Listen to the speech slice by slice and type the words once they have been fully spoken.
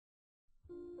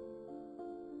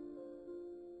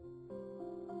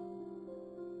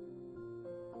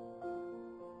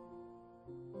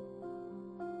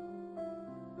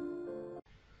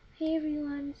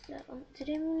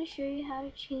Today I'm going to show you how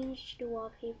to change the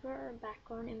wallpaper or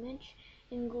background image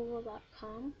in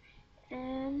Google.com,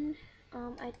 and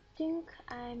I think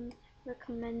I'm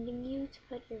recommending you to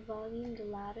put your volume the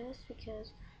loudest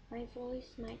because my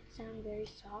voice might sound very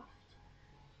soft.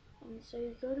 So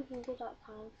you go to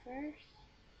Google.com first.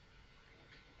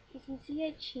 You can see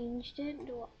I changed it,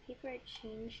 the wallpaper, I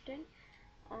changed it.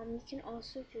 You can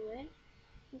also do it.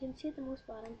 You can see at the most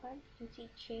bottom part, you can see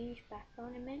change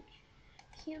background image.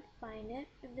 Can't find it,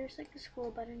 if there's like a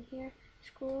scroll button here,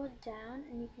 scroll down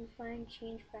and you can find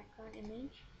change background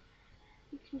image.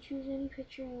 You can choose any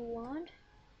picture you want.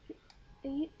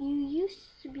 You used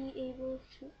to be able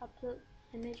to upload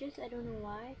images. I don't know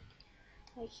why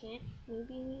I can't.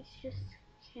 Maybe it's just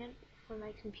can't for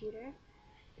my computer.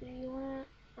 If you wanna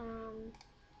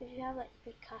if you have like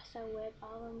Picasa web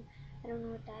album, I don't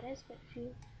know what that is, but if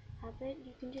you have it,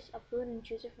 you can just upload and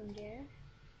choose it from there.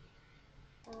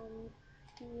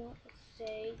 You want to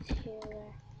say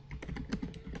Taylor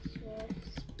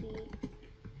Swift Speak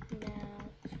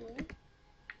Now Tour.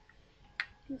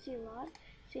 You can see a lot.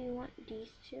 So you want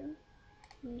these two,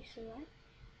 and you select.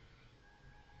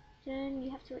 Then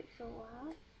you have to wait for a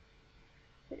while,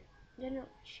 but then it'll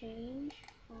change.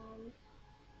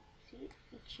 See,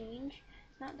 it changed.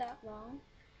 It's not that long.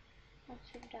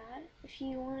 After that, if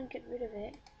you want to get rid of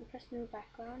it, you press new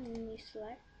background and then you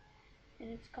select,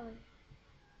 and it's gone.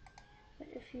 But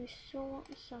if you still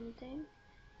want something,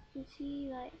 you can see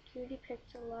like you already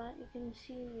picked a lot. You can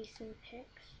see recent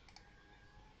picks.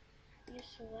 You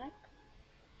select,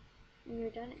 and you're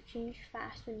done. It changed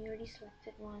fast when you already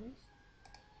selected once.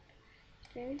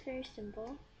 It's very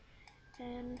simple.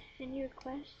 And any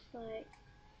requests, like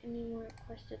any more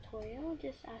request tutorial,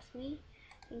 just ask me.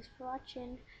 Thanks for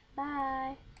watching.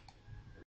 Bye.